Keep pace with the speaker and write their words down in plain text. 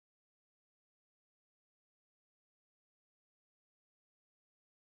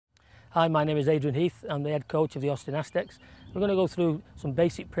Hi, my name is Adrian Heath. I'm the head coach of the Austin Aztecs. We're going to go through some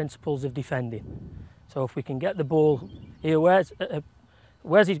basic principles of defending. So if we can get the ball here, where's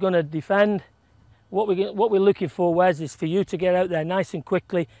he's going to defend, what we're looking for, Wes, is for you to get out there nice and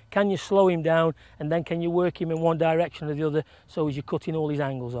quickly. Can you slow him down, and then can you work him in one direction or the other so as you're cutting all his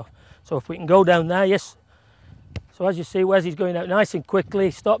angles off. So if we can go down there, yes. So as you see, Wes is going out nice and quickly,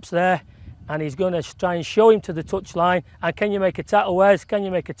 stops there, and he's going to try and show him to the touch line. And can you make a tackle, Wes? Can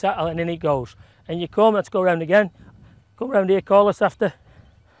you make a tackle? And in he goes. And you come, let's go round again. Come round here, call us after.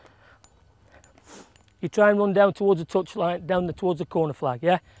 You try and run down towards the touch line, towards the corner flag,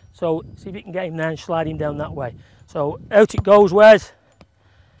 yeah? So see if you can get him there and slide him down that way. So out it goes, Wes.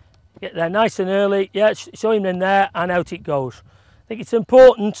 Get there nice and early. Yeah, show him in there, and out it goes. I think it's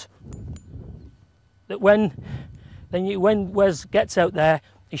important that when Wes gets out there,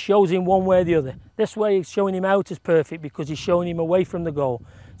 he shows him one way or the other. This way he's showing him out is perfect because he's showing him away from the goal.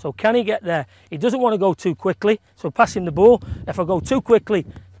 So can he get there? He doesn't want to go too quickly, so pass him the ball. If I go too quickly,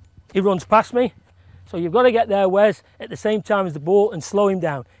 he runs past me. So you've got to get there, Wes, at the same time as the ball and slow him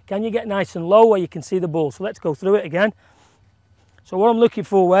down. Can you get nice and low where you can see the ball? So let's go through it again. So what I'm looking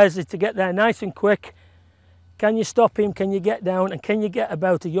for, Wes, is to get there nice and quick. Can you stop him? Can you get down? And can you get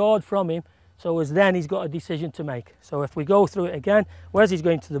about a yard from him? So as then he's got a decision to make. So if we go through it again, Wes is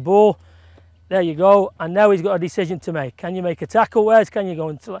going to the ball. There you go. And now he's got a decision to make. Can you make a tackle, Wes? Can you go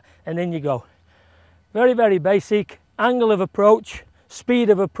into, and then you go. Very, very basic. Angle of approach, speed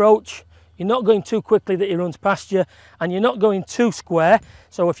of approach. You're not going too quickly that he runs past you, and you're not going too square.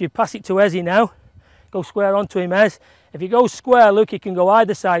 So if you pass it to Ezzy now, go square onto him, Ez. If he goes square, look, he can go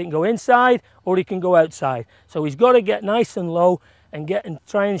either side. He can go inside or he can go outside. So he's got to get nice and low and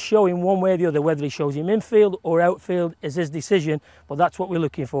try and show him one way or the other. Whether he shows him infield or outfield is his decision, but that's what we're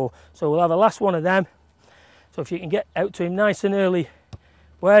looking for. So we'll have a last one of them. So if you can get out to him nice and early,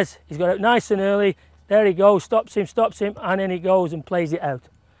 Wes, he's got out nice and early. There he goes, stops him, and then he goes and plays it out.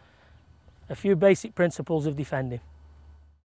 A few basic principles of defending.